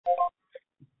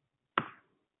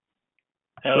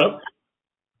Hello.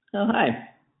 Hello? Oh, hi.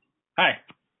 Hi.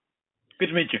 Good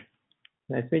to meet you.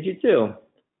 Nice to meet you too.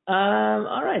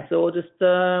 All right, so we'll just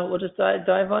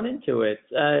dive on into it.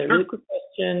 Sure. Really quick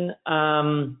question.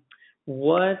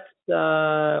 What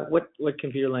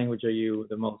computer language are you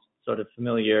the most sort of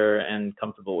familiar and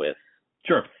comfortable with?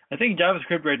 Sure. I think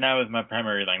JavaScript right now is my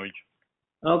primary language.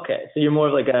 Okay, so you're more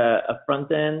of like a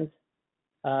front end.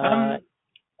 Uh, Um,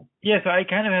 yeah, so I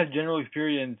kind of have general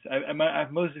experience.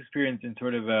 I've most experience in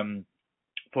sort of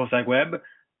full stack web,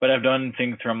 but I've done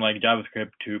things from like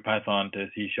JavaScript to Python to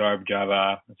C Sharp,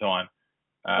 Java, and so on.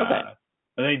 okay,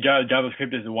 I think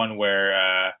JavaScript is the one where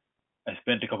I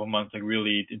spent a couple months like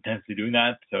really intensely doing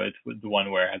that. So it's the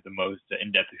one where I have the most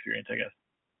in-depth experience, I guess.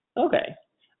 okay.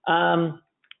 Um,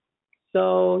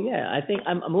 So yeah, I think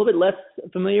I'm a little bit less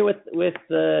familiar with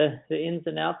the ins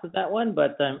and outs of that one,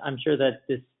 but I'm sure that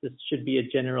this should be a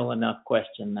general enough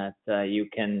question that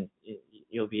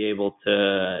you'll be able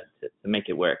to make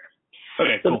it work.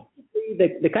 Okay, So cool.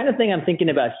 the kind of thing I'm thinking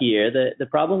about here, the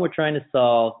problem we're trying to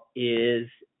solve is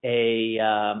a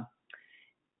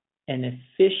an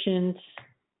efficient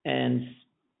and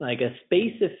like a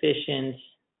space efficient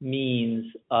means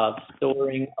of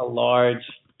storing a large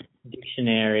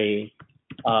dictionary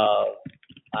of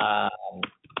um,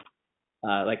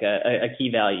 like a key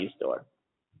value store.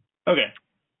 Okay.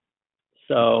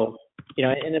 So,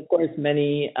 and of course,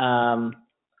 many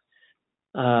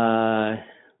uh,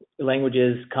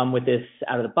 languages come with this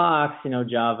out of the box.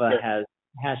 Java Sure. has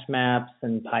hash maps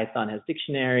and Python has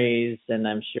dictionaries, and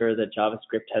I'm sure that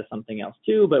JavaScript has something else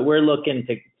too, but we're looking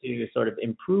to sort of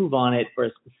improve on it for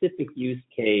a specific use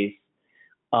case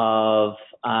of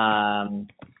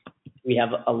we have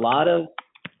a lot of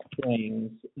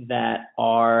things that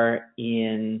are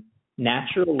in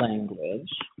natural language,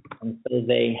 and so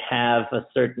they have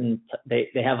they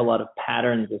have a lot of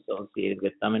patterns associated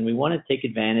with them, and we want to take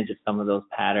advantage of some of those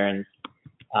patterns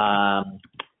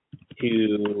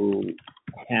to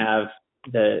have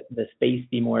the space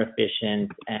be more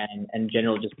efficient and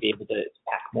generally just be able to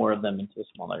pack more of them into a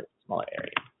smaller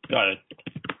area. Got it.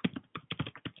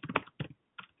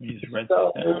 Let me just write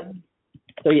So this down.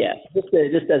 so yeah, just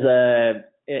as a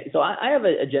so I have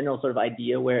a general sort of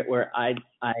idea where I'm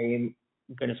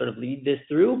going to sort of lead this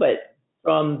through, but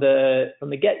from the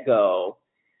get go,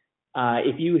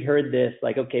 if you heard this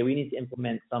like, okay, we need to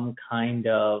implement some kind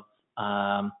of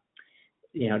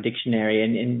dictionary,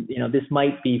 and this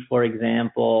might be, for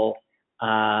example,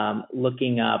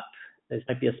 looking up. This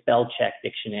might be a spell check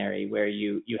dictionary where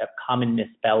you have common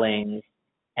misspellings,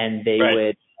 and they Right.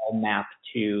 would all map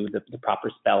to the proper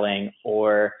spelling,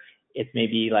 or it's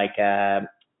maybe like a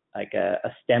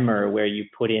stemmer where you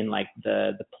put in like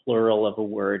the plural of a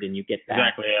word and you get back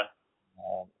Exactly.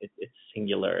 Yeah. it's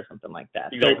singular or something like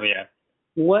that. So Exactly. Yeah.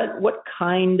 what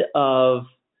kind of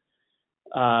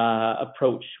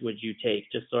approach would you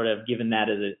take, just sort of given that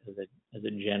as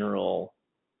a general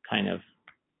kind of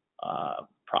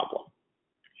problem?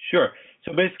 Sure.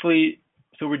 So basically,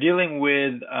 so we're dealing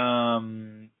with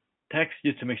text,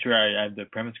 just to make sure I have the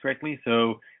premise correctly.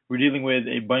 So we're dealing with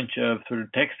a bunch of sort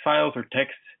of text files or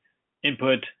text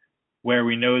input where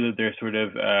we know that there's sort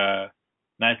of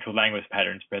natural language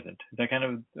patterns present. Is that kind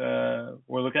of what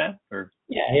we're looking at? Or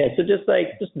Yeah. So just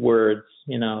words,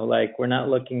 like we're not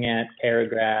looking at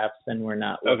paragraphs, and we're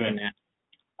not looking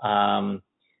okay.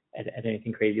 at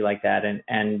anything crazy like that.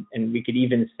 And we could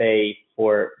even say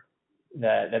for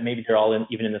that maybe they're all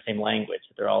even in the same language.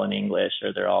 That they're all in English,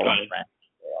 or they're all Got in it. French,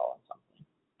 they're all in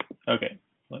something. Okay.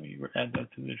 Let me add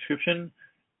that to the description.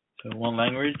 So one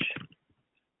language.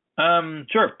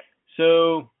 Sure.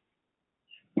 So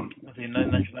let's see,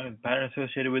 natural language pattern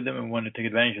associated with them, and want to take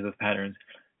advantage of those patterns.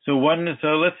 So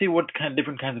let's see what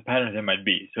different kinds of patterns there might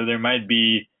be. So there might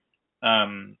be,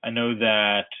 I know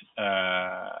that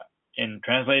in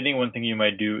translating, one thing you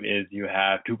might do is you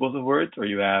have tuples of words, or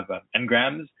you have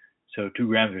n-grams, so 2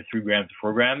 grams or 3 grams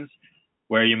or 4 grams,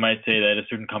 where you might say that a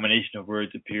certain combination of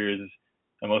words appears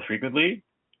most frequently.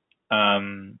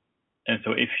 And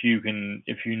so if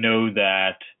you know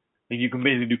that, like, you can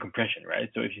basically do compression, right?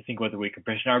 So if you think about the way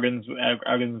compression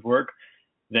algorithms work,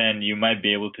 then you might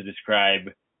be able to describe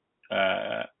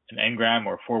an n-gram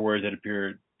or 4 words that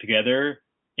appear together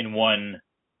in one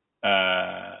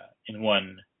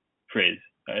phrase,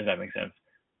 if that makes sense.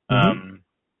 Mm-hmm.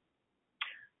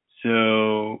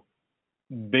 So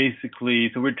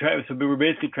basically, we're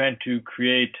basically trying to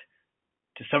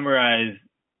summarize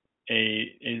a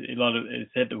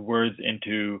set of words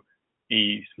into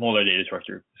a smaller data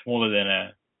structure, smaller than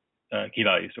a key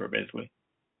value store, basically.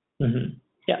 Mm-hmm.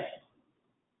 Yeah.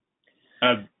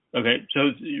 Okay,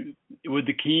 so would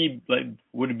the key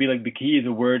would it be like the key is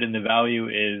a word and the value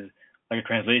is like a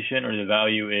translation, or the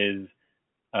value is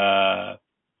a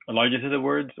largest of the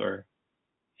words, or?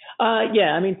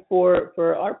 Yeah, I mean, for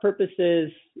our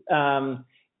purposes,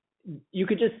 you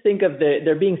could just think of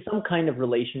there being some kind of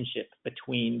relationship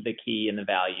between the key and the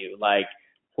value, like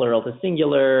plural to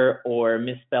singular, or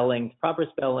misspelling to proper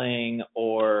spelling,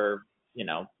 or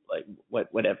like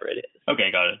whatever it is.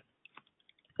 Okay, got it.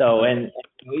 So, and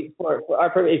for our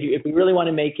purpose, if we really want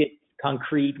to make it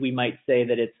concrete, we might say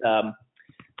that it's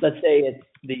let's say it's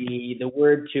the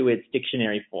word to its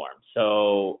dictionary form.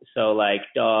 So like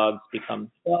dogs becomes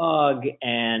dog,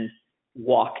 and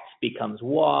walked becomes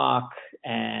walk,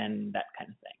 and that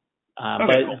kind of thing.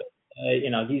 Okay, But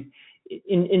cool. these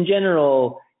in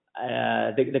general,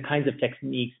 the kinds of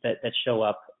techniques that show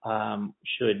up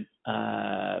should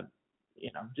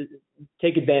just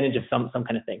take advantage of some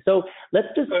kind of thing. So let's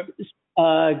just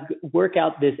work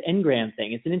out this n-gram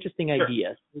thing. It's an interesting Sure.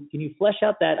 idea. Can you flesh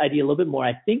out that idea a little bit more?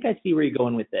 I think I see where you're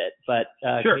going with it, but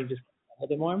Sure. can you just a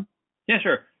little bit more? Yeah,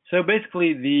 sure. So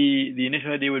basically, the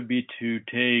initial idea would be to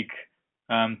take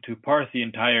to parse the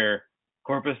entire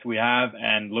corpus we have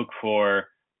and look for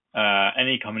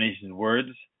any combinations of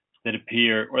words that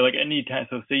appear, or like any time.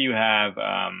 So say you have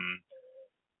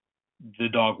the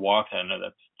dog walks. I don't know,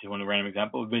 that's just one random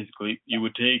example. Basically, you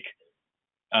would take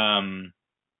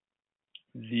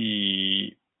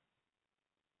the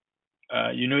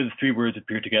the three words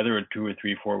appear together, or two or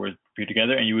three, four words appear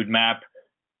together, and you would map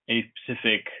a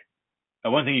specific.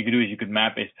 One thing you could do is you could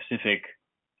map a specific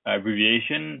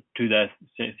abbreviation to that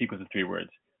sequence of three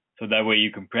words. So that way you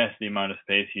compress the amount of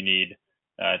space you need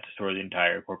to store the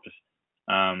entire corpus.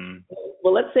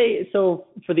 Well, let's say, so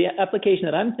for the application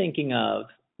that I'm thinking of,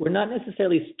 we're not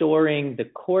necessarily storing the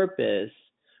corpus.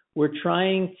 We're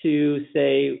trying to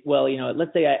say, well,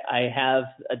 let's say I have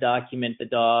a document, the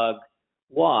dog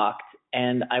walked,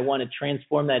 and I want to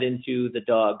transform that into the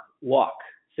dog walk,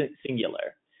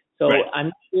 singular. So right.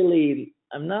 I'm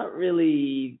not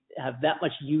really have that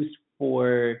much use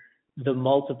for the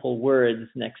multiple words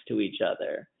next to each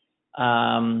other,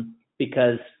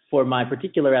 because for my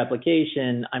particular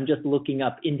application, I'm just looking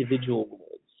up individual words.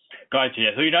 Gotcha. Yeah.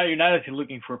 So you're not actually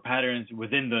looking for patterns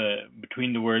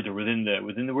between the words, or within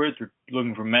the words. We're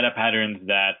looking for meta patterns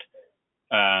that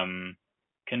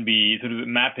can be sort of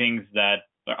mappings that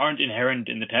aren't inherent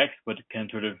in the text, but can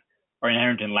sort of are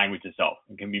inherent in language itself,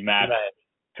 and can be mapped. Right.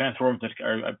 Transforms that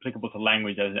are applicable to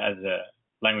language as a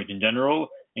language in general,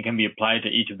 and can be applied to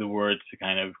each of the words to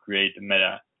kind of create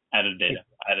meta added data.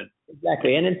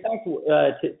 Exactly. And in fact,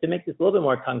 to make this a little bit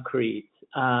more concrete,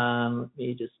 let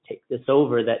me just take this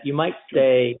over, that you might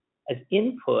say as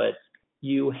input,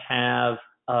 you have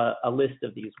a list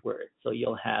of these words. So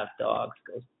you'll have dogs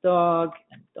goes to dog,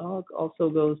 and dog also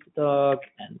goes to dog,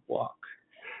 and walk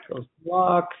goes to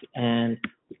walk, and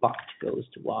walked goes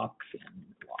to walks, and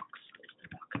walks goes to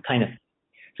walk, kind of.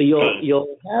 So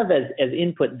you'll have as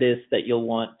input this that you'll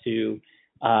want to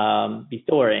be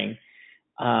storing.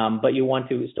 But you want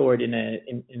to store it in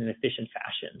an efficient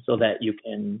fashion so that you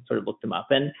can sort of look them up.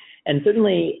 And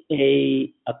certainly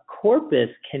a corpus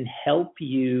can help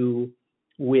you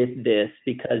with this,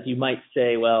 because you might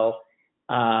say, well,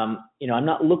 I'm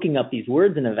not looking up these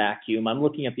words in a vacuum. I'm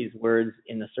looking up these words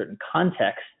in a certain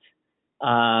context.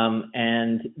 I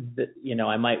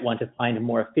might want to find a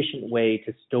more efficient way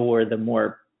to store the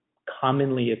more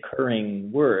commonly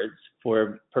occurring words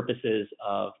for purposes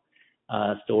of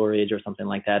storage or something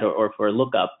like that, or for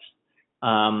lookups.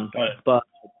 But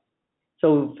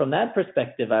so from that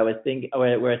perspective, I was thinking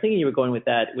where I think you were going with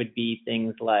that would be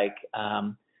things like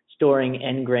storing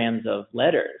n-grams of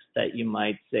letters, that you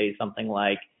might say something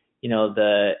like,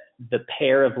 the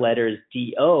pair of letters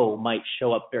DO might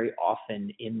show up very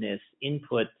often in this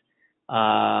input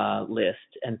list.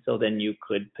 And so then you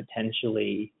could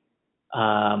potentially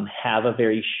have a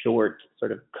very short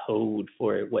sort of code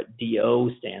for what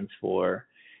DO stands for.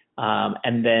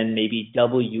 And then maybe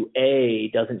WA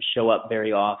doesn't show up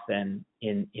very often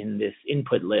in this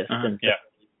input list. And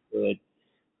so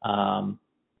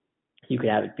you could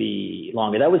have it be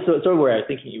longer. That was sort of where I was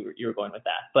thinking you were going with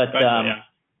that. But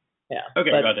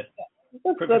okay, got it.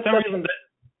 For some reason,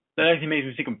 that actually makes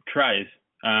me think of tries.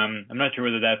 I'm not sure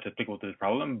whether that's applicable to this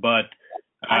problem, but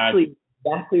actually,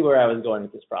 exactly where I was going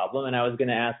with this problem, and I was going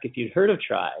to ask if you'd heard of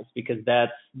tries, because that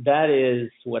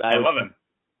is what I love it.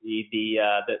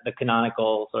 The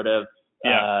canonical sort of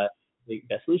the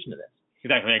solution to this.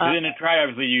 Exactly. Because in a try,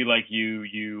 obviously you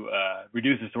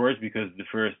reduce the storage, because the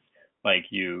first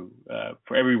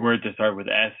for every word to start with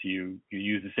S, you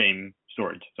use the same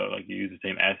storage. So you use the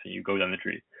same S and you go down the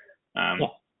tree.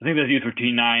 I think that's used for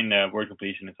T9 word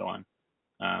completion and so on.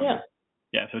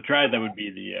 Yeah. So try that would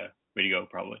be the way to go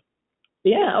probably.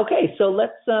 Yeah. Okay. So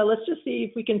let's just see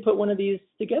if we can put one of these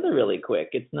together really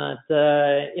quick. It's not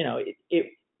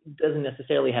it doesn't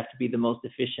necessarily have to be the most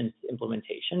efficient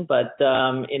implementation, but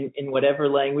in whatever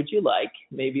language you like,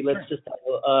 maybe let's just have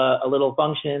a little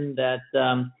function that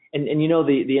and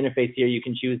the interface here, you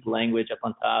can choose the language up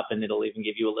on top, and it'll even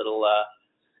give you a little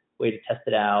way to test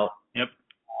it out. Yep.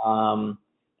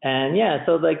 And yeah,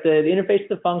 so like the interface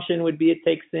to the function would be, it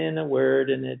takes in a word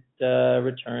and it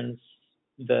returns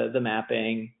the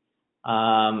mapping.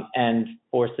 And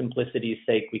for simplicity's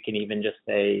sake, we can even just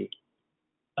say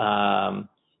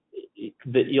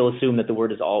that you'll assume that the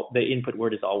input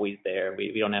word is always there.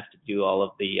 We don't have to do all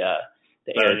of the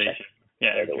error checking.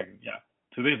 Yeah.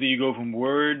 So basically, you go from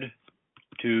word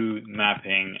to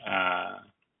mapping.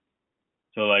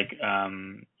 So like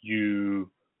you.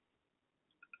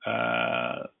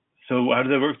 So how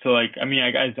does that work? So like, I mean,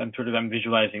 I'm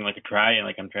visualizing like a try, and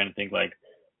like I'm trying to think like,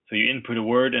 so you input a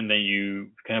word and then you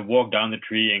kind of walk down the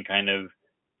tree and kind of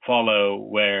follow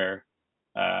where,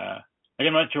 like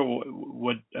I'm not sure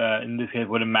what in this case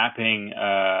what a mapping.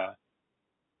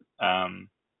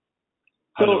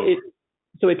 So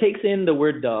it takes in the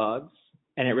word dogs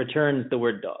and it returns the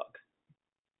word dog.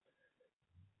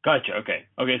 Gotcha. Okay.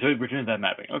 So it returns that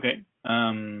mapping. Okay.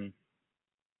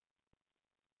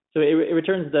 So it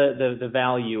returns the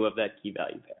value of that key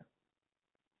value pair.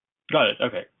 Got it.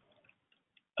 Okay.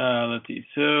 Let's see.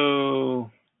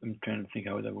 So I'm trying to think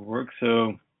how that would work.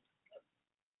 So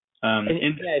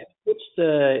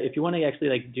if you want to actually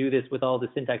like do this with all the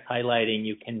syntax highlighting,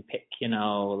 you can pick,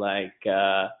 like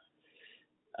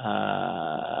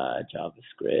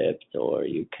JavaScript, or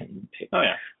you can pick. Oh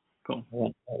yeah, cool.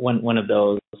 One of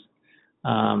those.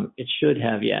 It should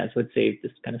have, so it saves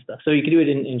this kind of stuff. So you can do it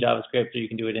in JavaScript, or you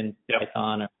can do it in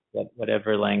Python, or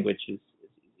whatever language is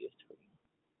easiest for you.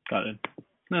 Got it.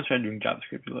 Let's try doing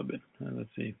JavaScript a little bit.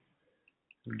 Let's see.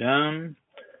 We're down.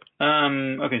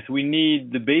 Okay, so we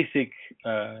need the basic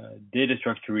data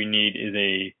structure we need is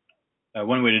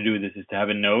one way to do this is to have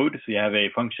a node. So you have a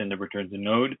function that returns a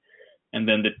node, and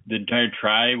then the entire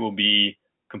try will be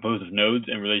composed of nodes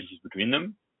and relationships between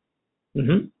them.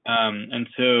 Mm-hmm. And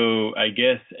so I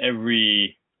guess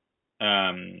every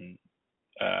a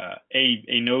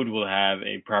node will have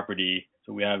a property.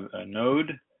 So we have a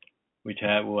node which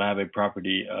will have a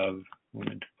property of. I'm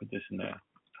going to put this in the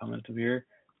comments over here.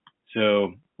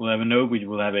 So we'll have a node which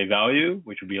will have a value,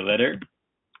 which will be a letter,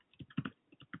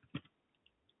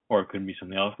 or it could be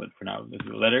something else, but for now this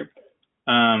is a letter.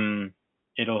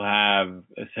 It'll have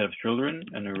a set of children,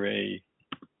 an array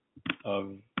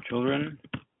of children.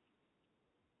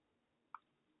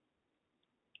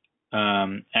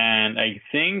 And I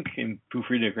think, and feel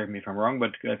free to correct me if I'm wrong,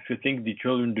 but I think the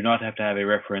children do not have to have a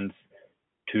reference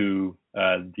to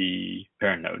the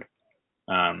parent node.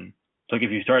 So like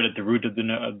if you start at the root of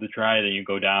the try, then you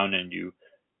go down and you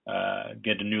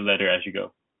get a new letter as you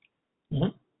go.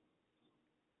 Mm-hmm.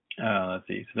 Let's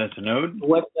see. So that's a node.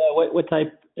 What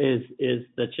type is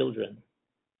the children?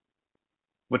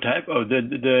 What type? Oh,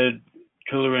 the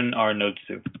children are nodes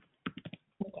too.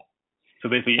 Okay. So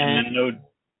basically, in the node.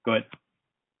 Go ahead.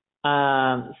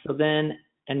 So then,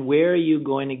 and where are you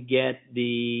going to get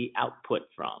the output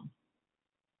from?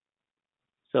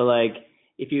 So like,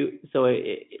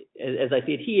 as I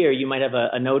see it here, you might have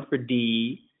a node for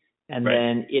D, and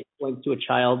then it points to a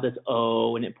child that's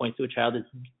O, and it points to a child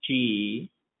that's G.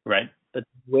 Right. But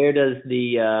where does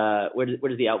the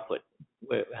output?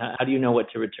 How do you know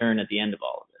what to return at the end of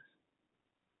all of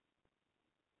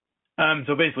this?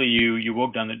 So basically, you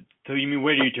walk down the. So you mean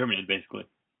where do you terminate it, basically?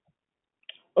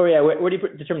 Oh yeah, where do you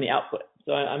determine the output?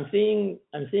 So I'm seeing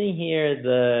here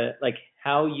the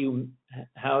how you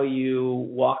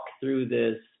walk through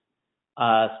this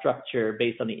structure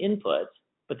based on the inputs,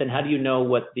 but then how do you know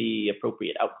what the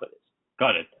appropriate output is?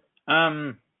 Got it.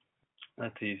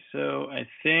 Let's see. So I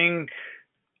think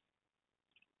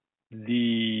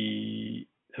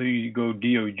so you go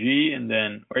DOG and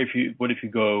then, or if you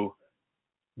go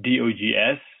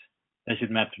DOGS, that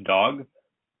should map to dog.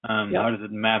 How does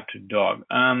it map to dog?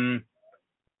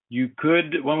 You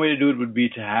could, one way to do it would be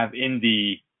to have in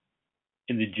the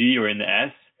G or in the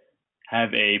S,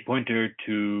 have a pointer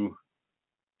to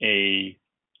a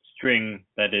string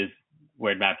that is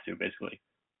where it maps to, basically.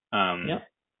 So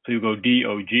you go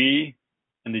DOG,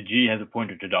 and the G has a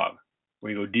pointer to dog.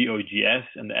 Where you go DOGS,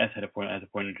 and the S has a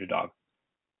pointer to dog.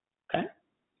 Okay.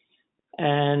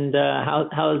 And how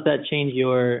does that change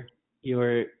your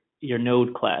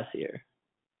node class here?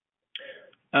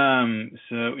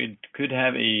 So it could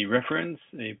have a reference,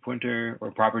 a pointer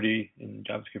or property in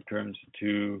JavaScript terms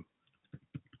to,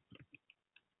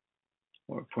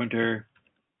 or pointer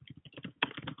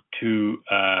to,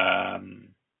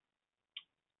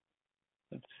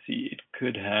 let's see, it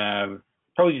could have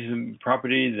probably some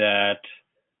property that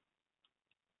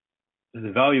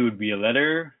the value would be a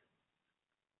letter,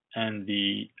 and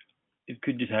it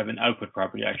could just have an output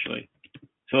property actually.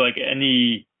 So like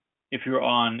if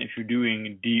you're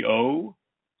doing DO,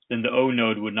 then the O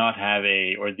node would not have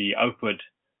or the output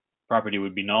property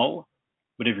would be null.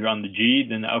 But if you're on the G,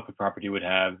 then the output property would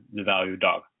have the value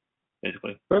dog,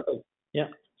 basically. Perfect. Yeah,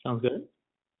 sounds good.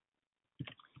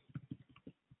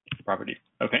 Property.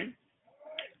 Okay.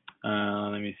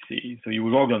 Let me see. So you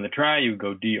would log on the try, you would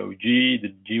go DOG,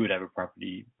 the G would have a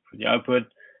property for the output.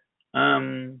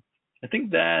 I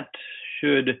think that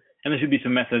should, and there should be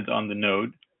some methods on the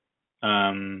node.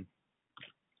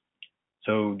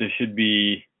 So there should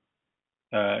be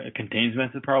a contains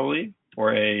method probably,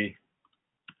 or a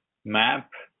map.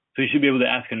 So you should be able to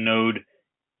ask a node,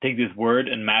 take this word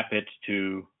and map it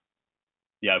to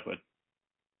the output.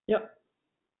 Yep.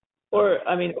 Or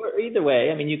either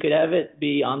way. I mean, you could have it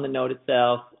be on the node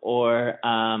itself, or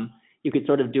you could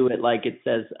sort of do it like it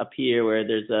says up here, where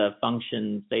there's a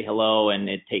function, say hello, and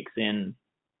it takes in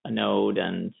a node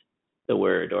and the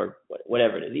word, or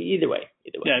whatever it is. Either way.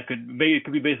 Yeah, it could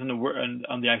be based on the word,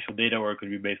 on the actual data, or it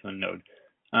could be based on a node.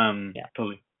 Yeah.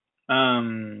 Totally.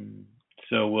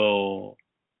 So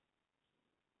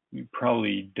we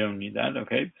probably don't need that.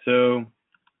 Okay. So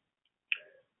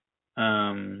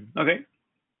okay.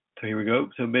 So here we go.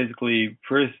 So basically,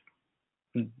 first,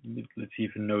 let's see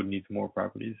if a node needs more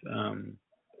properties. I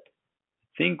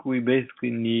think we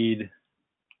basically need,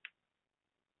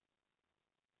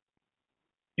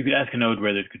 you could ask a node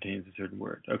whether it contains a certain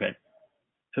word. Okay.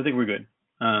 So I think we're good.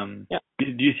 Yeah.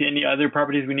 Do you see any other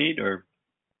properties we need, or?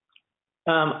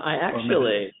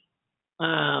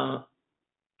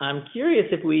 I'm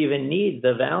curious if we even need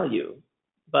the value,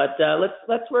 but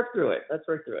let's work through it. Let's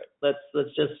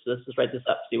just write this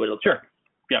up, see what it'll. Sure.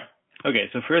 Yeah. Okay.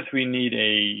 So first we need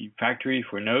a factory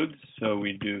for nodes. So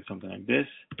we do something like this: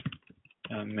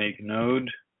 make node,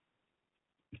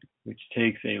 which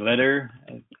takes a letter.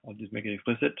 I'll just make it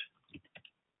explicit.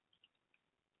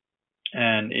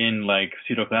 And in like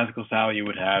pseudo classical style, you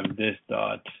would have this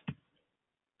dot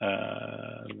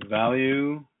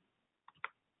value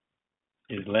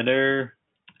is letter.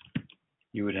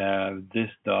 You would have this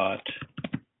dot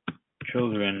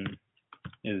children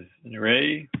is an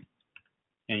array,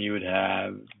 and you would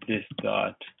have this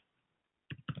dot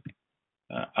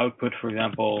output, for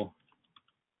example,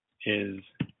 is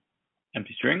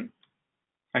empty string.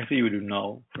 Actually, you would do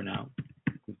null for now.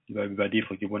 By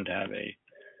default, you wouldn't have a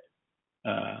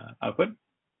output.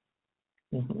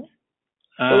 Mm-hmm.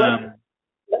 Well,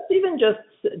 let's even just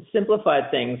simplify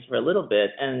things for a little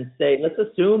bit and say, let's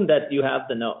assume that you have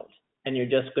the node and you're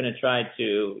just going to try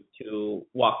to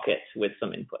walk it with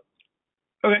some input.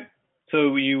 Okay.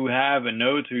 So you have a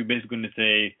node, so you're basically going to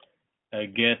say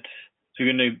get. So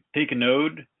you're going to take a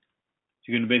node. So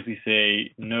you're going to basically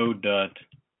say node dot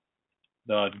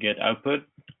get output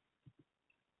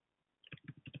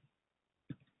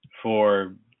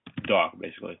for dog,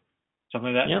 basically.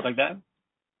 Something like that? Yep. Like that?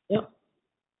 Yep.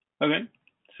 Okay.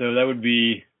 So that would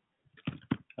be,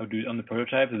 I would do it on the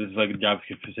prototype. So this is like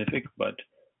JavaScript specific, but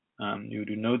you would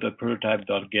do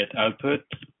node.prototype.get output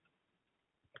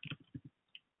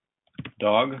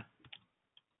dog.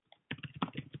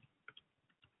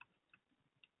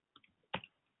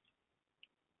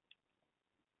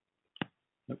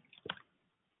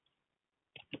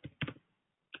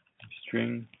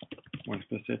 String, more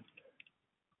explicit.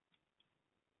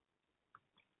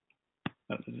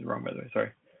 Oh, this is wrong, by the way.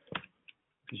 Sorry.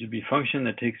 It should be a function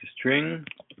that takes a string,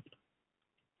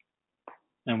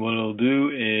 and what it'll do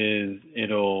is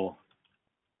it'll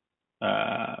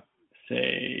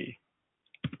say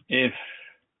if.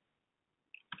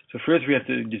 So first we have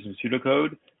to do some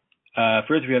pseudocode.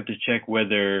 First we have to check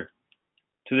whether.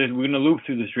 So we're going to loop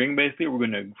through the string. Basically, we're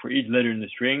going to, for each letter in the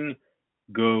string,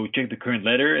 go check the current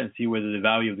letter and see whether the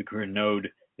value of the current node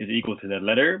is equal to that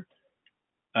letter.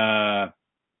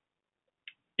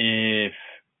 If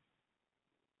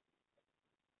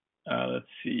let's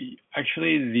see,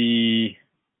 actually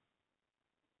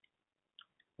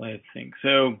let's think.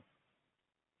 So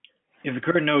if the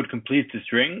current node completes the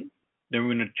string, then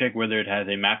we're going to check whether it has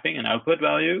a mapping, an output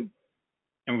value,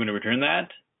 and we're going to return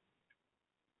that.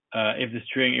 If the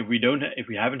string, if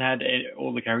we haven't had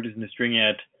all the characters in the string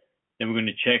yet, then we're going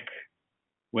to check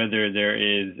whether there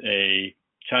is a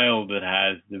child that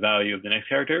has the value of the next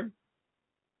character.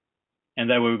 and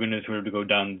that way we're going to sort of go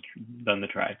down the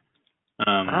try.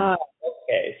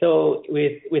 Okay. So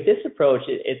with this approach,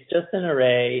 it's just an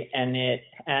array, and it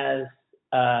has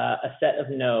a set of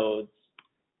nodes.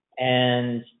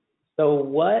 And so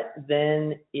what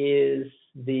then is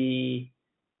the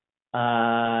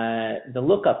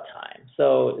lookup time?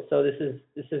 So this is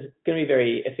going to be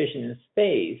very efficient in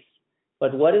space,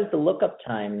 but what is the lookup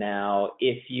time now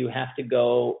if you have to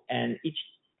go and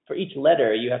for each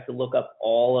letter you have to look up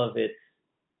all of its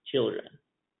children,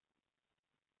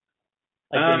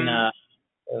 like in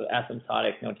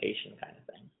asymptotic notation kind of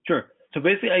thing? Sure. So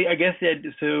basically, I guess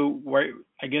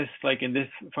like in this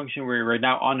function, we're right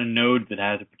now on a node that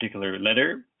has a particular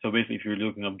letter. So basically, if you're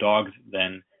looking up dogs,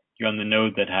 then you're on the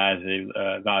node that has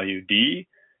a value D,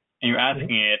 and you're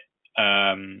asking it,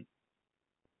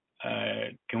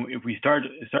 if we start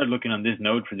looking on this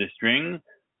node for this string,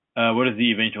 what is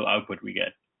the eventual output we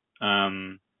get?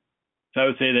 So I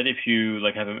would say that if you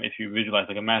visualize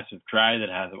like a massive trie that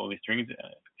has all these strings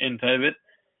inside of it,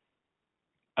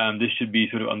 this should be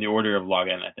sort of on the order of log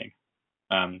n, I think,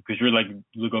 because you're like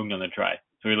going down the trie.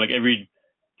 So you're like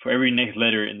for every next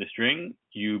letter in the string,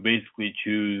 you basically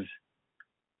choose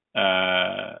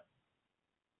that.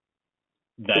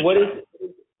 So what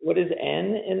is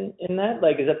n in that?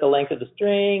 Like, is that the length of the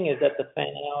string? Is that the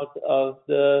fan out of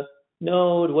the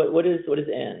node? What is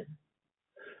n?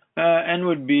 N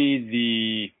would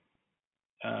be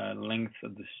the length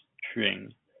of the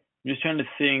string. I'm just trying to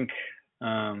think.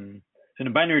 So in a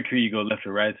binary tree, you go left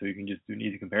or right, so you can just do an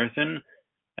easy comparison.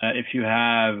 If you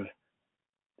have,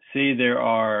 say there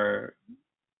are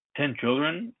 10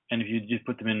 children, and if you just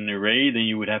put them in an array, then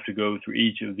you would have to go through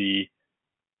each of the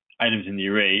items in the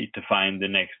array to find the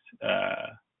next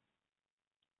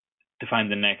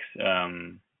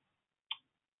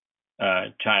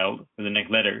child or the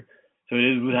next letter. So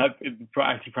it would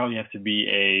probably have to be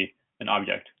an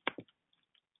object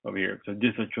over here. So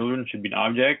this children should be an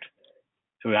object.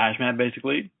 So a hash map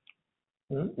basically,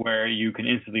 where you can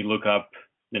instantly look up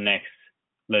the next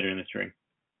letter in the string.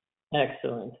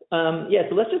 Excellent. Yeah,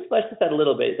 so let's just flesh this out a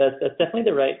little bit. That's definitely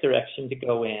the right direction to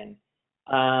go in.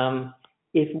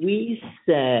 If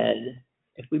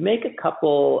we make a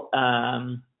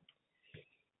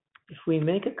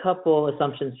couple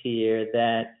assumptions here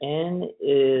that n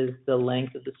is the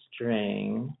length of the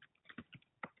string,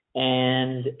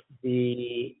 and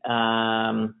the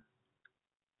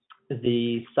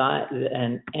size,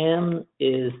 and m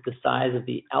is the size of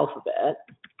the alphabet.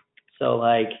 So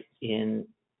like in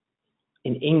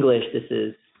English, this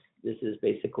is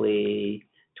basically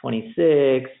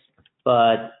 26,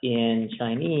 but in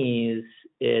Chinese,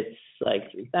 it's like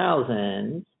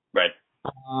 3,000. Right.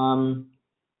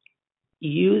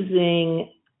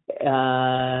 Using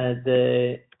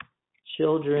the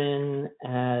children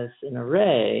as an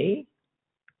array,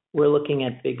 we're looking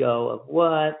at big O of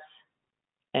what,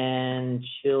 and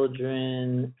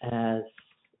children as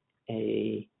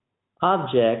a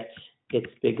object,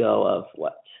 it's big O of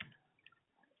what?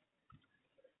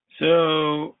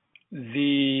 So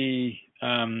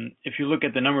if you look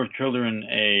at the number of children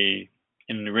in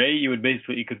an array,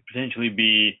 it could potentially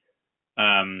be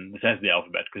the size of the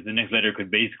alphabet, because the next letter could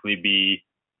basically be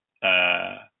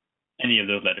any of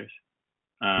those letters.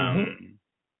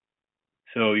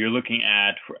 So you're looking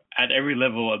at every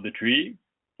level of the trie,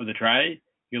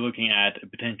 you're looking at a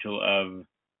potential of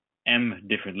m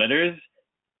different letters,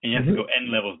 and you have to go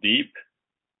n levels deep.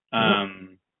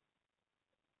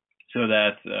 So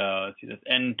that's that's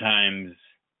n times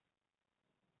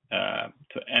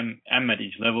so m at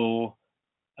each level,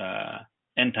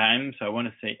 n times. So I want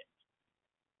to say,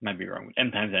 might be wrong,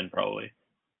 m times n probably.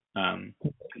 N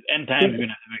times you're gonna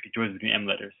have to make a choice between m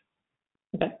letters.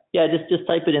 Okay. Yeah, just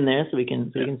type it in there so we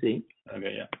can see.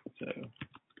 Okay. Yeah. So.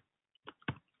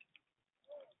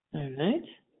 All right.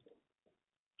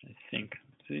 I think.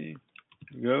 Let's see.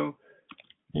 Here we go.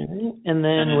 All right. And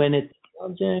then when it's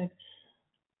object.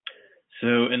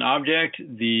 So an object,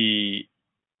 the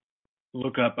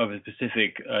lookup of a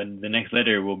specific, the next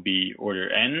letter will be order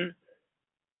n,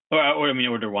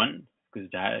 order 1, because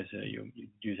you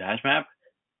use a hash map,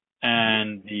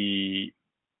 and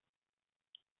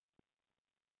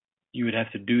you would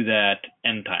have to do that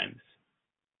n times.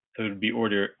 So it would be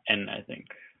order n, I think.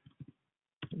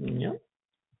 Yeah.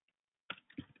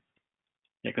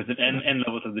 Yeah, because at n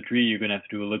levels of the tree, you're going to have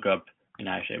to do a lookup in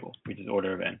hash table, which is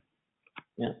order of n.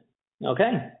 Yeah.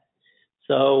 Okay.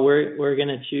 So we're going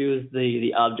to choose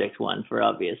the object one for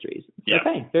obvious reasons. Yeah.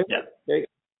 Okay. Very good. Very good.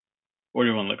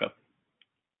 Order 1 lookup.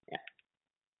 Yeah.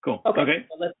 Cool. Okay.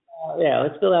 So let's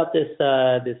fill out this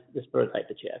prototype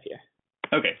that you have here.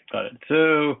 Okay, got it.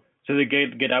 So the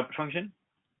get output function.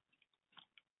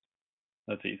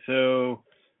 let's see. So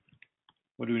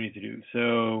what do we need to do?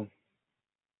 So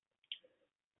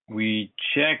we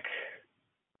check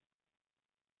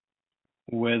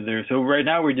whether, so right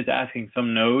now we're just asking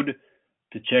some node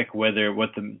to check whether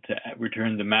to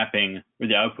return the mapping or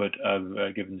the output of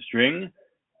a given string.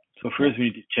 So first we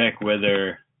need to check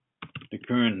whether the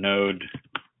current node,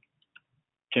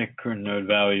 check current node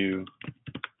value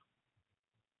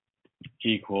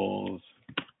equals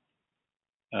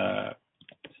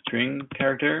string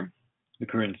character, the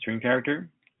current string character.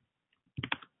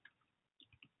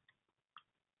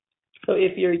 So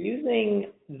if you're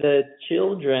using the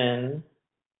children,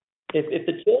 if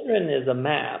the children is a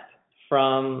map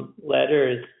from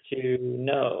letters to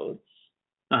nodes,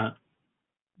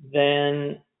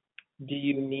 then do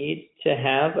you need to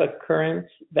have a current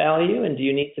value, and do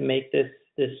you need to make this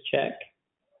check?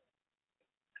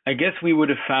 I guess we would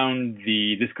have found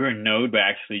this current node by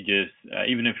actually just,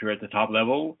 even if you're at the top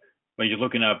level, by just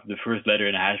looking up the first letter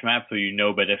in a hash map, so you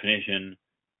know by definition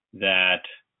that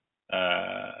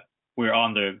we're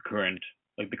on the current,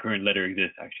 like the current letter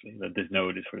exists actually, that this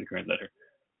node is for the current letter.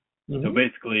 Mm-hmm. So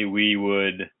basically we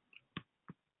would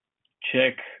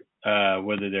check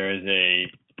whether this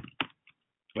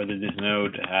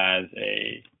node has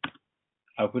a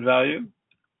output value.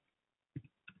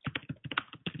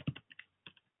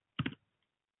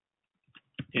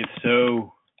 If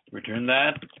so, return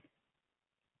that.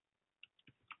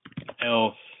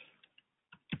 Else,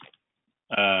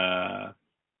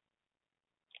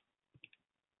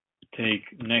 take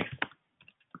next.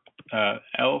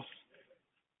 Else,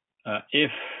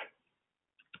 if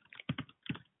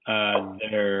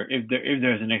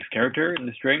there's a next character in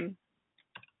the string,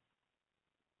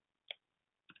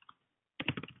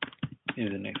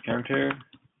 is the next character,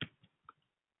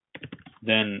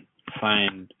 then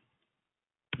find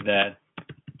that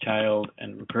child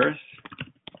and recurse.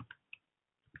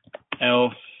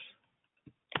 Else,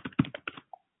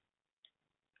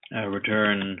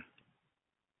 return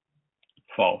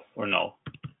false or null.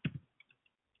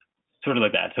 Sort of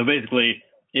like that. So basically,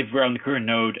 if we're on the current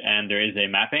node and there is a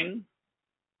mapping,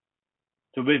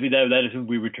 so basically that assumes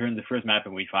we return the first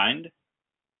mapping we find.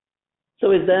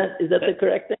 So is that the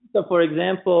correct thing? So for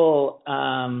example,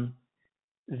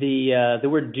 the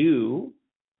word do,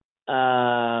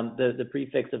 the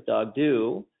prefix of dog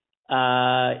do,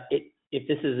 if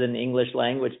this is an English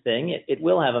language thing, it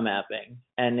will have a mapping,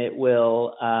 and it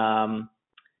will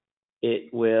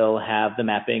have the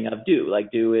mapping of do.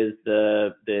 Like do is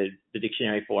the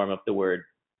dictionary form of the word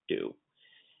do.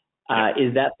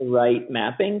 Is that the right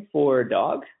mapping for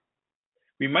dog?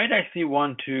 We might actually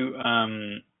want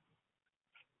to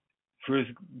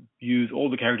first use all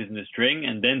the characters in the string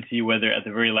and then see whether at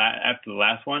the very after the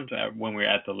last one, so when we're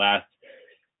at the last,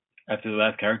 after the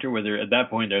last character, whether at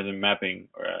that point there's a mapping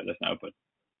or there's an output.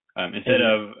 Instead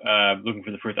of looking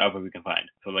for the first output we can find.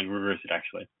 So like reverse it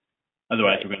actually.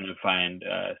 Otherwise we're going to find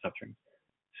substring.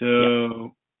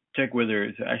 So check whether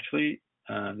it's actually,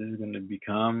 this is going to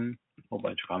become a whole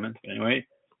bunch of comments, but anyway.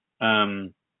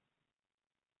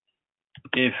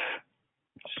 If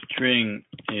string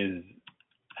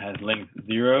has length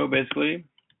 0 basically,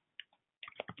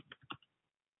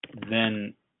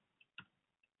 then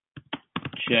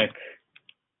check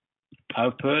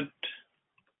output,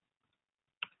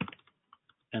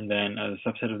 and then as a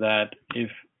subset of that, if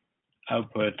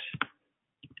output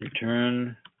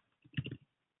return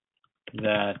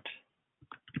that,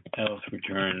 else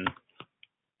return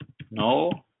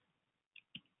null.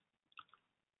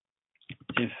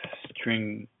 If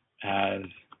string has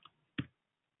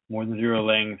more than 0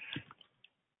 length,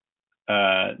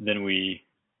 then we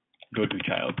go to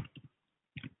child.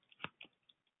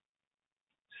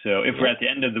 So if we're at the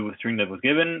end of the string that was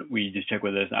given, we just check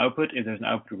whether there's an output. If there's an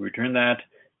output, we return that.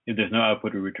 If there's no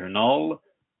output, we return null.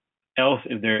 Else,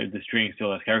 if the string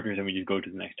still has characters, then we just go to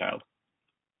the next child.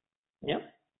 Yep.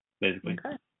 Basically.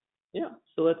 Okay. Yeah.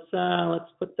 So let's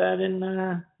put that in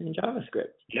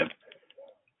JavaScript. Yep.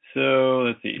 So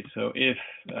let's see. So if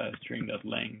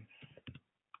string.length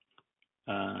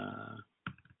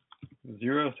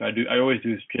 0. So I always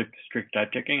do strict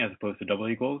type checking as opposed to double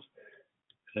equals,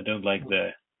 because I don't like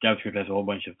the JavaScript has a whole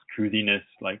bunch of truthiness,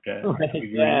 like all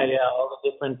the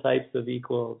different types of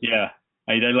equals. Yeah,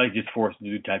 I like just forced to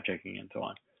do type checking and so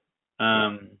on.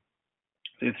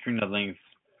 So if string.length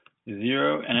is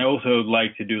 0, and I also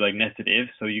like to do like nested if.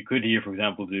 So you could here, for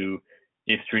example, do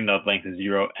if string.length is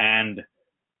 0 and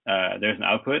there's an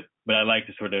output, but I like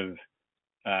to sort of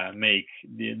make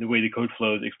the way the code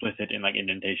flows explicit in like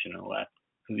indentation and all that,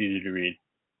 so it's easier to read.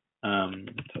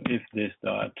 So if this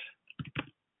dot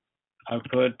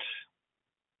output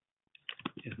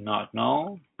is not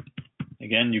null,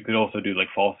 Again, you could also do like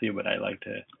false here, but I like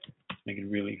to make it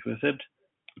really explicit.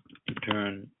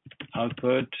 Return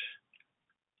output,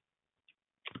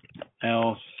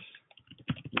 else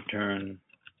return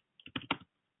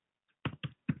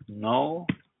null.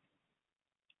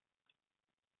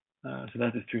 So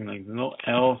that's a string like null,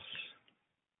 else.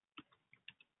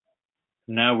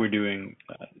 Now we're doing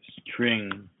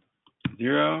string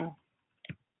 0.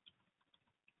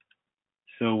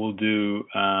 So we'll do,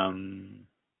 so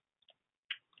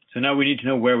now we need to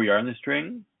know where we are in the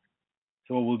string.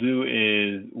 So what we'll do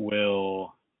is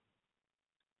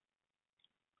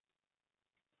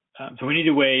so we need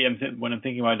a way, when I'm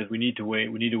thinking about this, we need a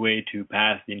way to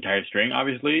pass the entire string,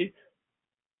 obviously,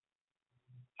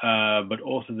 but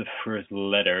also the first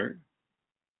letter.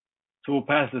 So we'll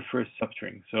pass the first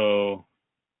substring. So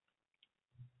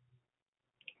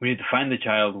we need to find the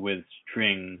child with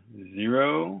string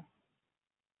 0.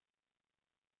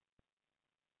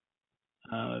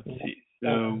 Let's see.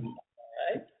 So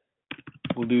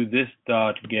we'll do this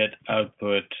dot get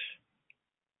output.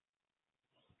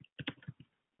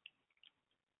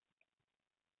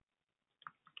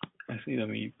 Actually, let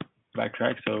me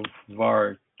backtrack. So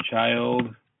var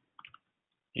child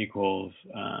equals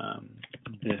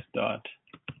this dot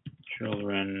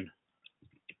children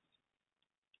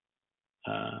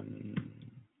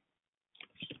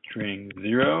string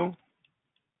 0.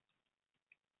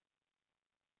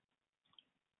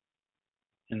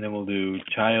 And then we'll do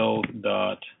child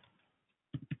dot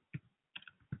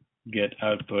get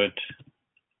output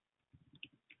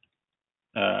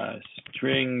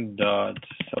string dot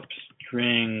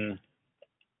substring. I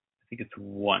think it's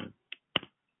 1.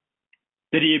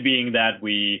 The idea being that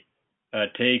we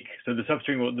take, so the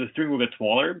string will get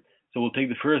smaller. So we'll take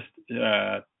the first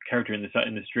character in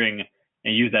the string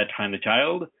and use that to find the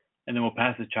child, and then we'll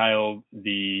pass the child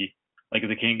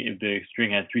if the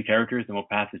string has 3 characters, then we'll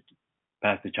pass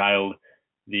the child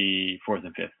the 4th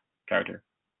and 5th character,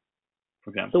 for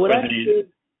example. So what actually?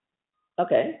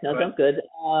 Okay, that sounds good.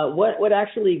 What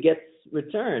actually gets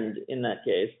returned in that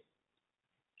case?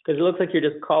 Because it looks like you're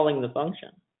just calling the function.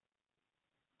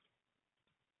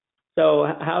 So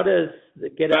how does the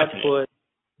get output?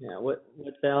 Yeah, what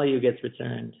value gets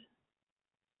returned?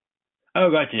 Oh,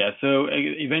 gotcha. Yeah. So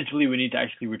eventually we need to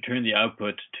actually return the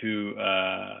output to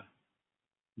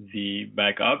the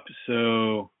backup.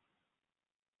 So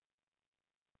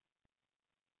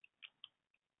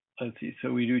let's see.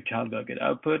 So we do child.get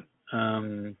output.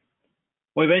 Well,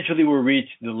 eventually we'll reach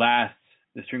the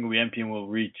string will be empty, and we'll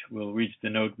reach the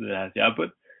node that has the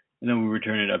output, and then we'll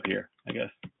return it up here, I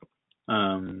guess.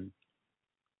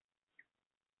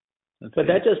 But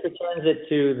that just returns it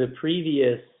to the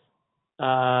previous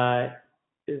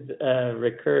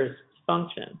recurse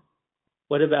function.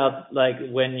 What about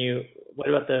what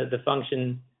about the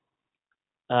function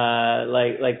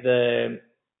like the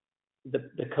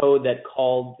code that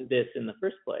called this in the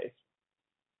first place?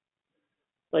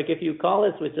 Like if you call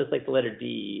this with just like the letter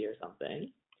D or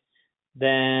something,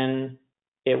 then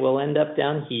it will end up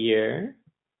down here,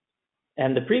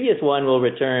 and the previous one will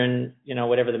return,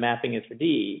 whatever the mapping is for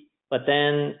D, but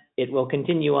then it will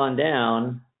continue on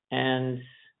down and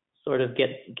sort of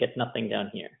get nothing down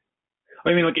here.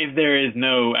 I mean, if there is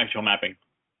no actual mapping?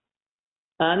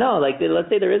 No, let's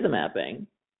say there is a mapping.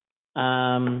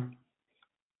 I'm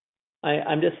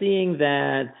just seeing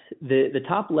that the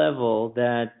top level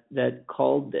that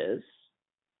called this,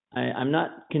 I'm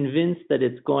not convinced that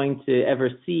it's going to ever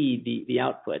see the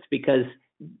output, because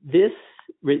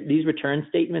these return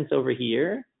statements over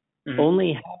here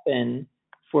only happen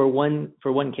for one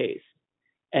case,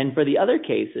 and for the other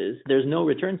cases there's no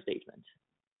return statement.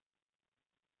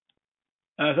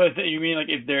 So you mean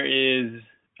if there is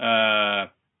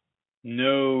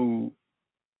no,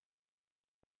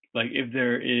 if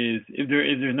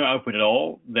there's no output at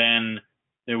all, then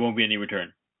there won't be any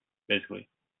return, basically.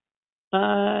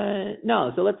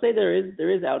 No. So let's say there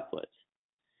is output,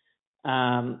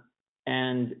 and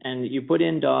you put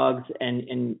in dogs,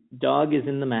 and dog is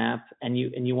in the map, and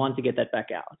you want to get that back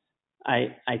out.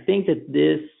 I think that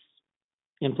this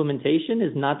implementation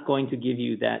is not going to give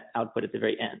you that output at the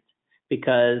very end,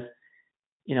 because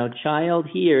child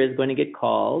here is going to get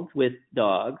called with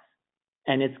dogs,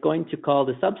 and it's going to call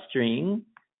the substring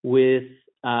with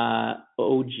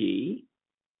OG,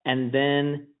 and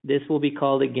then this will be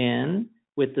called again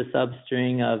with the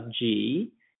substring of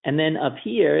G, and then up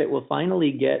here it will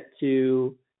finally get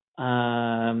to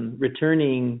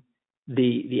returning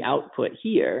the output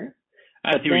here.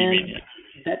 I see what you mean. Yeah.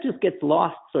 That just gets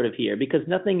lost sort of here, because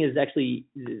nothing is actually,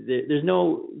 there's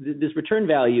no, this return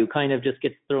value kind of just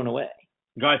gets thrown away.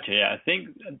 Gotcha. Yeah, I think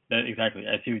that exactly.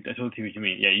 I totally see what you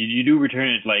mean. Yeah, you do return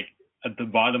it like at the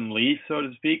bottom leaf, so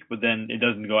to speak, but then it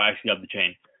doesn't go actually up the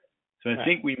chain. So I Right.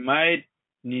 think we might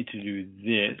need to do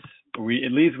this. Or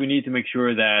at least we need to make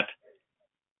sure that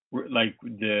like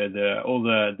all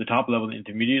the top level and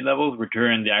intermediate levels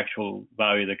return the actual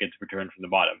value that gets returned from the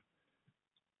bottom.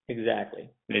 Exactly.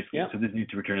 Basically. Yep. So this needs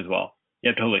to return as well.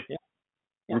 Yeah, totally. Yep.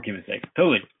 Rookie mistake.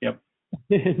 Totally. Yep.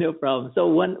 No problem. So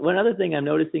one other thing I'm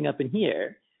noticing up in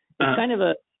here, it's kind of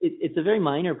it's a very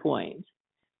minor point,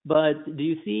 but do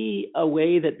you see a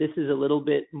way that this is a little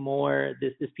bit more,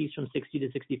 this piece from 60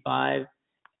 to 65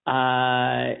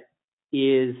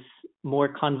 is more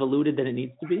convoluted than it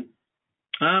needs to be?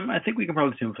 I think we can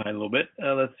probably simplify it a little bit.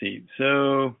 Let's see.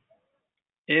 So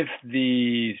if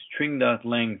the string dot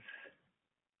length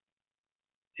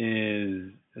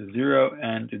is 0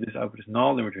 and if this output is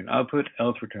null, then return output,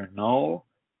 else return null.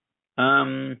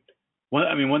 One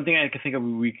thing I can think of,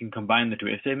 we can combine the two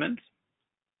if statements.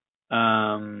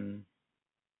 I'm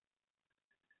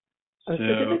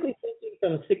specifically thinking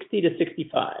from 60 to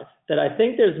 65 that I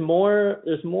think there's more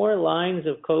lines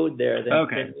of code there than.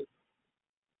 Okay.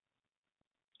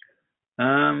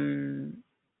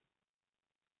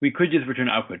 We could just return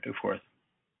output, of course.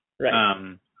 Right.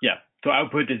 Yeah. So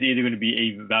output is either going to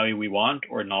be a value we want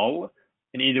or null,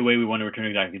 and either way we want to return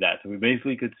exactly that. So we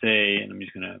basically could say, and I'm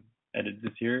just going to edit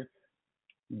this here.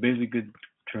 We basically could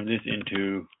turn this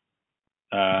into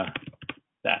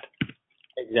that.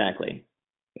 Exactly.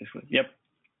 Basically. Yep.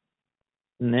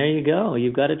 And there you go.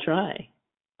 You've got to try.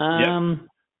 Yep.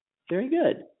 Very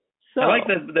good. So I like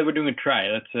that we're doing a try.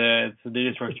 That's it's a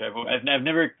data structure. I've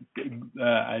never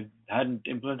I hadn't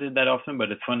implemented that often,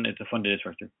 but it's fun. It's a fun data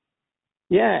structure.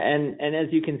 Yeah, and as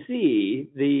you can see,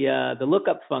 the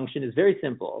lookup function is very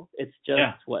simple. It's just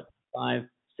what 5-6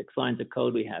 lines of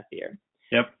code we have here.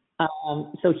 Yep.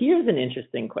 So here's an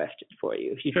interesting question for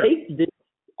you. If you sure.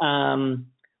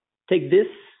 take this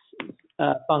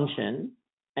function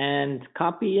and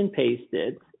copy and paste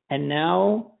it, and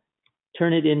now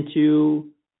turn it into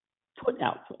put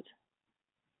output.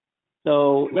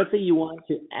 So let's say you want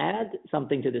to add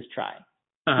something to this try.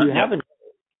 You have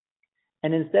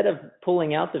and instead of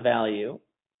pulling out the value,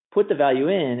 put the value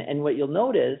in. And what you'll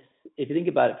notice, if you think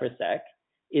about it for a sec,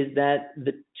 is that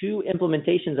the two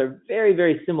implementations are very,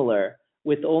 very similar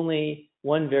with only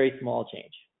one very small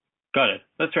change. Got it.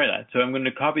 Let's try that. So I'm going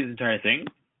to copy this entire thing.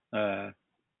 I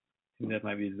think that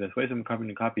might be the best way. So I'm going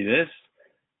to copy this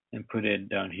and put it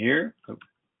down here. Oh.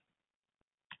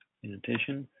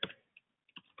 Indentation.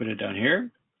 Put it down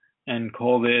here and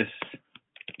call this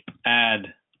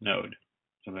add node.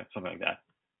 Something like that.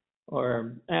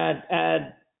 Or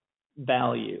add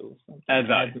value. Add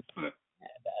value.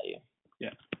 Add value. Yeah.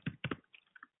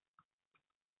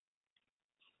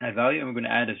 Add value, and we're going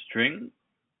to add a string.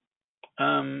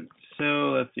 So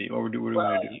let's see what we're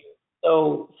going to do.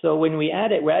 So when we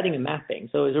add it, we're adding a mapping.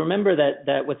 So remember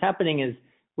that what's happening is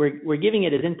we're giving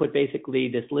it as input basically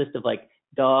this list of like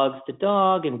dogs to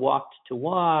dog and walked to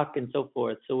walk and so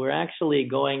forth. So we're actually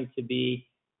going to be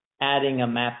adding a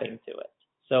mapping to it.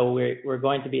 So we're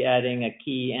going to be adding a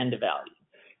key and a value.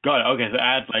 Got it. Okay, so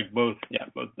add like both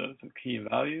those, so key and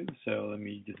value. So let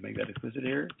me just make that explicit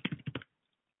here.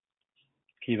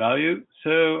 Key value. So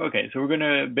okay, so we're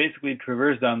gonna basically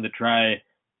traverse down the try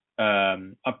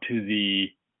up to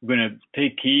we're gonna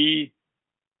take key,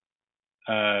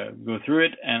 go through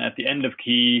it, and at the end of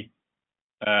key,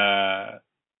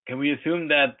 can we assume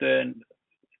that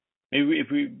maybe if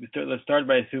let's start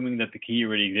by assuming that the key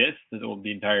already exists, that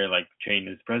the entire like chain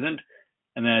is present,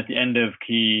 and then at the end of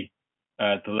key,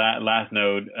 the last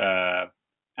node,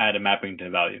 add a mapping to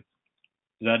value.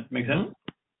 Does that make sense?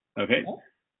 Okay. Yeah.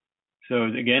 So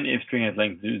again, if string has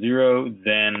length 0,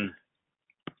 then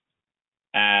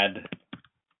add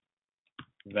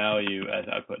value as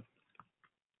output.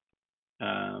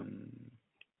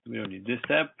 We don't need this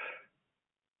step,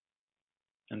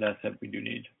 and that step we do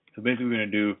need. So basically, we're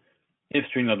going to do if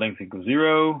string dot length equals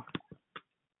 0,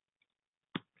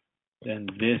 then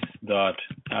this dot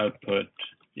output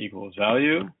equals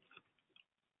value.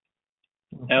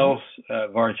 Else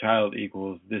var child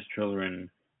equals this children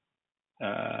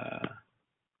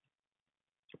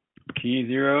key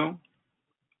 0.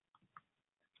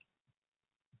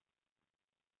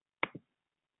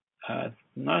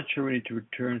 Not sure we need to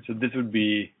return. So this would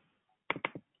be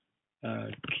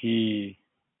key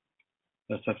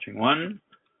substring 1.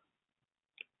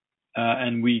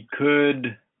 And we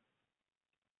could,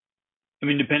 I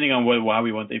mean, depending on how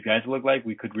we want the API to look like,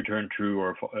 we could return true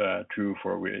or true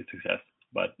for success.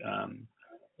 But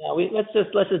No, let's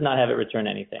just not have it return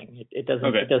anything. It doesn't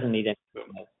Okay. it doesn't need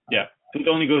anything. Yeah. So it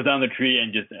only goes down the tree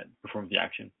and just performs the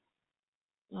action.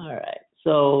 All right.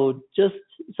 So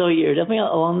you're definitely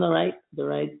along the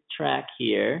right track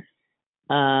here.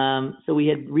 So we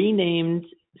had renamed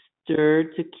stir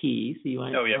to key. So you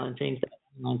want to change that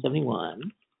to line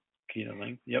 71. Key to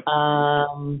length. Yep.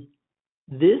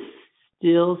 This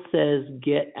still says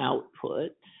get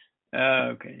output.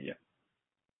 Okay. Yeah.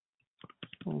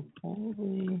 So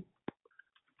probably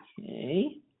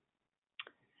okay.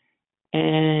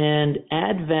 And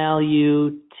add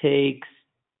value takes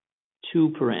 2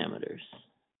 parameters.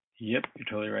 Yep, you're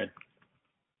totally right.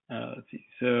 Let's see.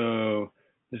 So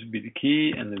this would be the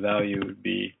key, and the value would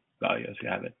be value as we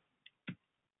have it.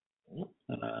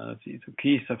 Let's see. So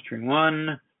key substring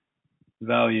 1,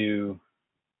 value,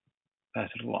 pass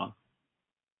it along.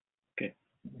 Okay.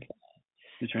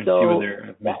 Just trying to see whether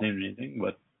I've misnamed anything,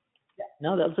 but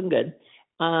no, that's looking good.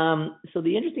 So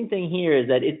the interesting thing here is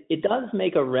that it does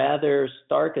make a rather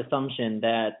stark assumption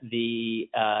that the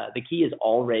key is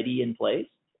already in place,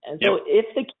 and so if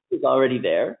the key is already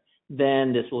there,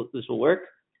 then this will work.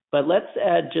 But let's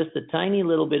add just a tiny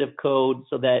little bit of code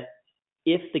so that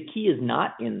if the key is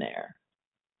not in there,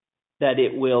 that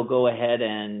it will go ahead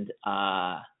and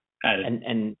add it.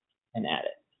 and add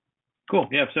it. Cool.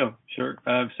 Yeah. So sure.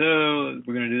 So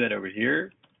we're going to do that over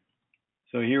here.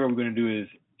 So here what we're going to do is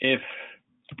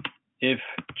if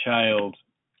child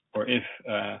or if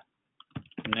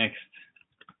next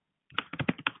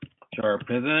char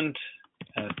present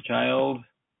as child,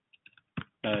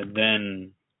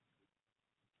 then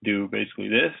do basically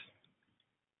this.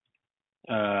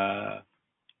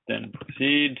 Then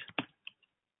proceed.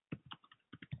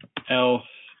 Else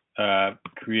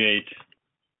create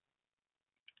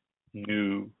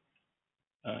new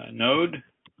node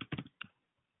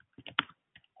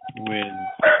with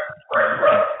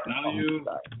value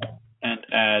and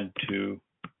add to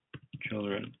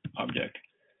children object,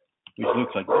 which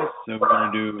looks like this. So we're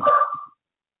going to do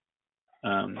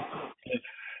if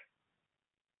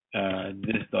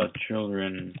this dot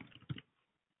children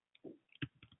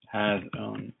has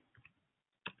own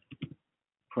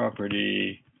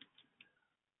property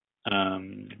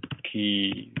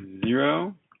key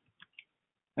 0.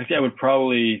 Actually, I would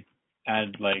probably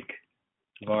add like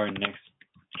var next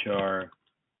char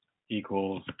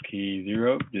equals key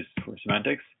 0 just for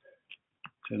semantics.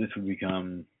 So this would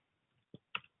become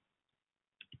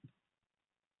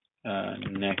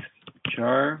next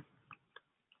char.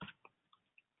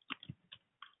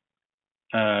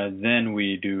 Then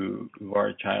we do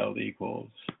var child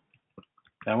equals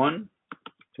that one.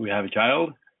 So we have a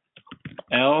child.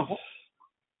 Else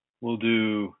we'll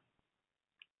do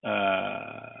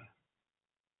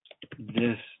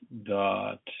this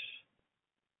dot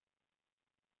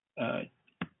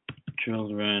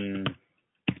children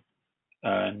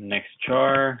next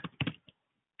char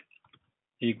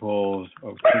equals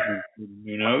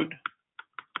new node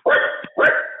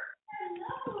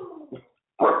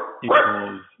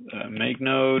equals make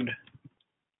node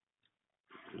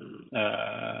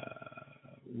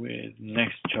with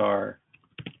next char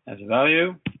as a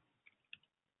value.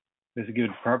 This is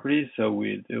given properties, so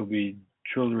it'll be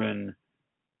children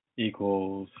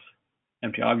equals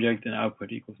empty object and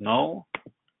output equals null.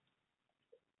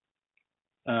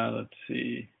 Let's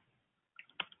see,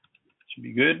 should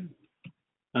be good.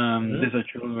 This is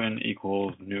children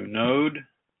equals new node.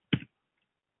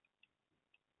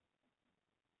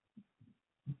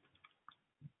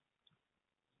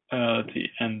 Let's see,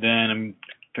 and then I'm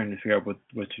trying to figure out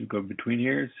what should go between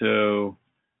here. So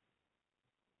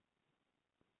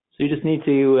you just need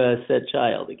to set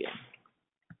child again.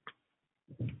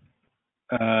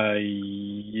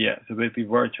 Yeah, so basically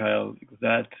var child equals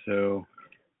that. So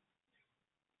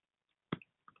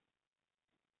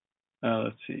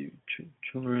let's see,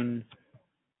 children.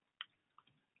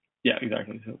 Yeah,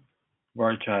 exactly. So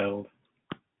var child.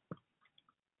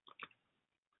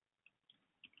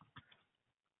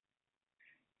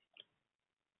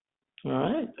 All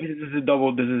right. This is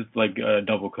double. This is like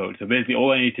double code. So basically,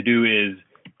 all I need to do is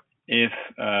if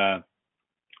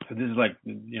so this is like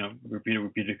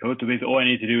repeated code. So basically, all I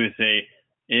need to do is say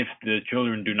if the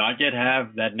children do not yet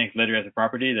have that next letter as a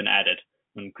property, then add it.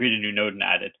 And create a new node and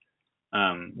add it.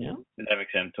 Yeah. Does that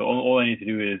make sense? So all I need to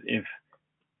do is if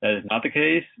that is not the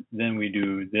case, then we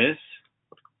do this.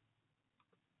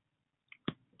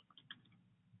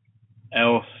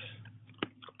 Else,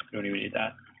 we don't even need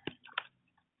that.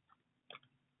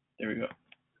 There we go.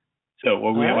 So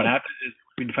what happens is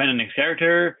we define the next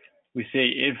character. We say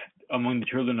if among the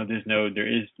children of this node there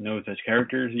is no such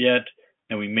characters yet,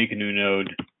 then we make a new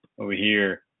node over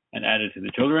here and add it to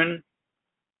the children.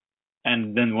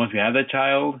 And then once we have that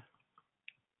child,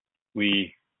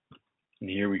 in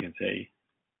here we can say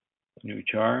new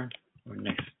char or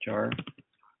next char.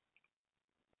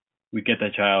 We get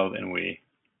that child and we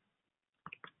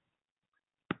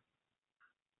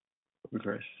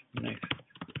reverse next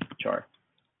char.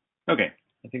 Okay,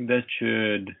 I think that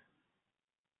should.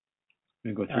 Let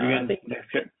me go through again. I think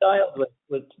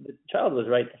the child was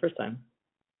right the first time.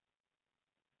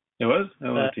 It was?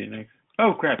 Oh, let's see next.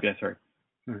 Oh crap! Yeah, sorry.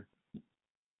 There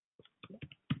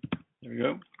we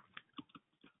go.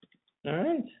 All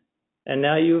right, and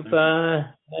now you've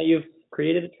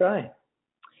created a try.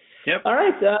 Yep. All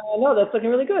right. No, that's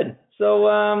looking really good. So,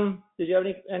 did you have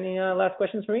any last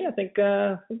questions for me? I think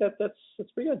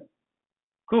that's pretty good.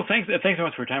 Cool. Thanks so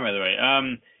much for your time, by the way.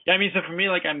 Yeah, I mean, so for me,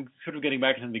 like, I'm sort of getting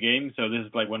back into the game. So this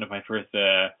is like one of my first.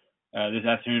 This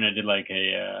afternoon, I did like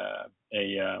a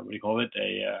what do you call it?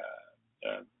 A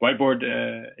whiteboard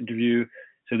interview.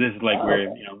 So this is like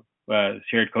where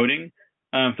shared coding.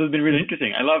 So it's been really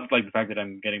interesting. I love like the fact that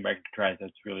I'm getting back to tries.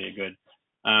 That's really good.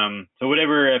 So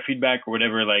whatever feedback or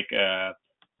whatever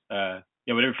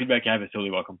whatever feedback you have is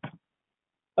totally welcome.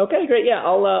 Okay, great. Yeah,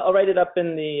 I'll write it up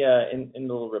in the in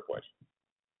the little report.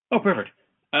 Oh, perfect.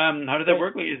 How does that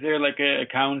work? Like, is there like a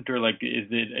count or like is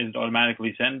it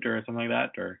automatically sent or something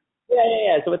like that or?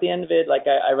 Yeah. So at the end of it, like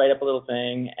I write up a little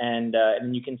thing and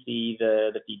you can see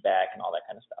the feedback and all that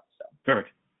kind of stuff. So.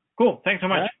 Perfect. Cool. Thanks so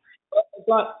much. Well, thanks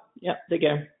a lot. Yeah. Take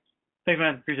care. Thanks,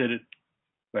 man. Appreciate it.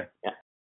 Bye. Yeah.